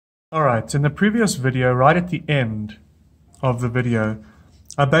Alright, in the previous video, right at the end of the video,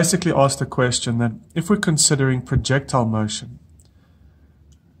 I basically asked a question that if we're considering projectile motion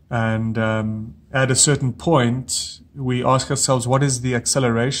and at a certain point we ask ourselves what is the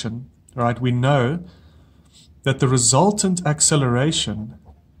acceleration, right? We know that the resultant acceleration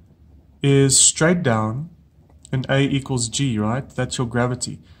is straight down and A equals G, right? That's your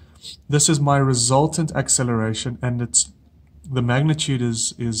gravity. This is my resultant acceleration, and the magnitude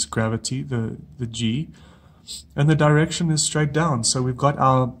is gravity, the G, and the direction is straight down. So we've got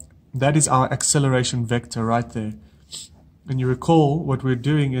that is our acceleration vector right there. And you recall what we're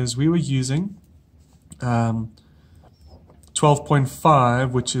doing is we were using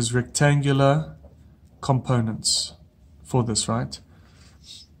 12.5, which is rectangular components for this, right?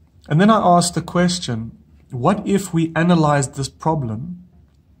 And then I asked the question, what if we analyzed this problem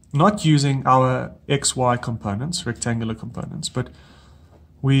not using our XY components, rectangular components, but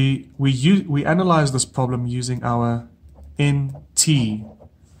we analyze this problem using our NT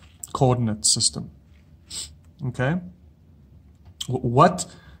coordinate system. Okay?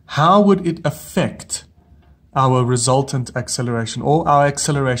 How would it affect our resultant acceleration, or our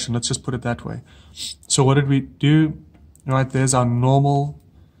acceleration? Let's just put it that way. So what did we do? Right, there's our normal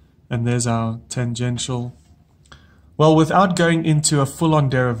and there's our tangential. Well, without going into a full-on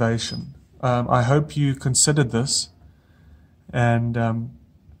derivation, I hope you considered this, and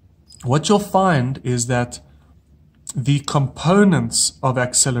what you'll find is that the components of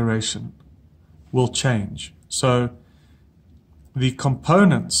acceleration will change. So the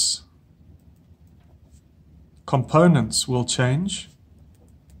components will change,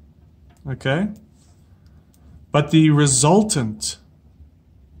 okay? But the resultant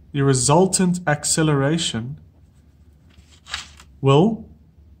acceleration will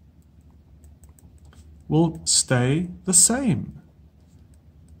stay the same.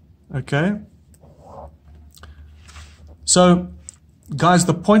 Okay? So, guys,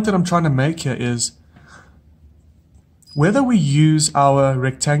 the point that I'm trying to make here is whether we use our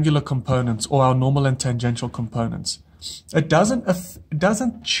rectangular components or our normal and tangential components, it doesn't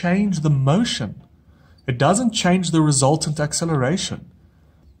change the motion. It doesn't change the resultant acceleration.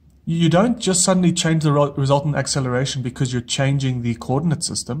 You don't just suddenly change the resultant acceleration because you're changing the coordinate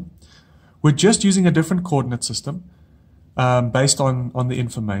system. We're just using a different coordinate system based on the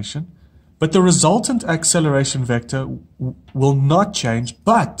information. But the resultant acceleration vector will not change,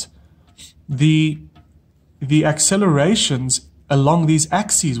 but the accelerations along these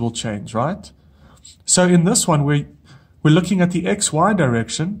axes will change, right? So in this one, we're looking at the XY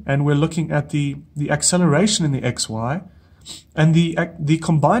direction, and we're looking at the acceleration in the XY. And the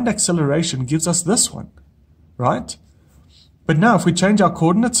combined acceleration gives us this one, right? But now if we change our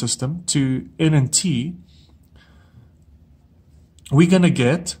coordinate system to N and T, we're going to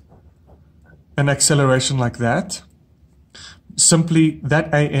get an acceleration like that. Simply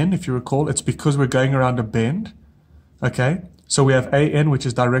that AN, if you recall, it's because we're going around a bend, okay? So we have AN, which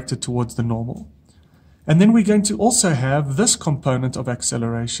is directed towards the normal. And then we're going to also have this component of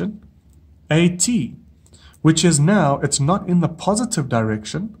acceleration, AT, which is now, it's not in the positive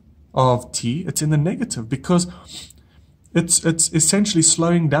direction of t, it's in the negative, because it's essentially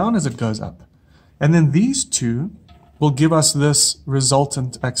slowing down as it goes up. And then these two will give us this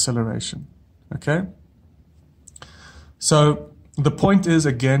resultant acceleration, okay? So the point is,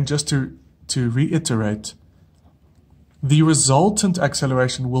 again, just to reiterate, the resultant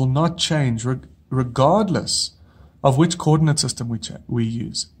acceleration will not change regardless of which coordinate system we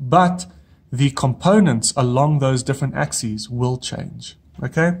use, but the components along those different axes will change,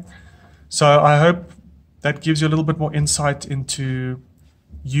 okay? So I hope that gives you a little bit more insight into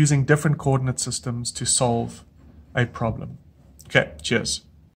using different coordinate systems to solve a problem. Okay, cheers.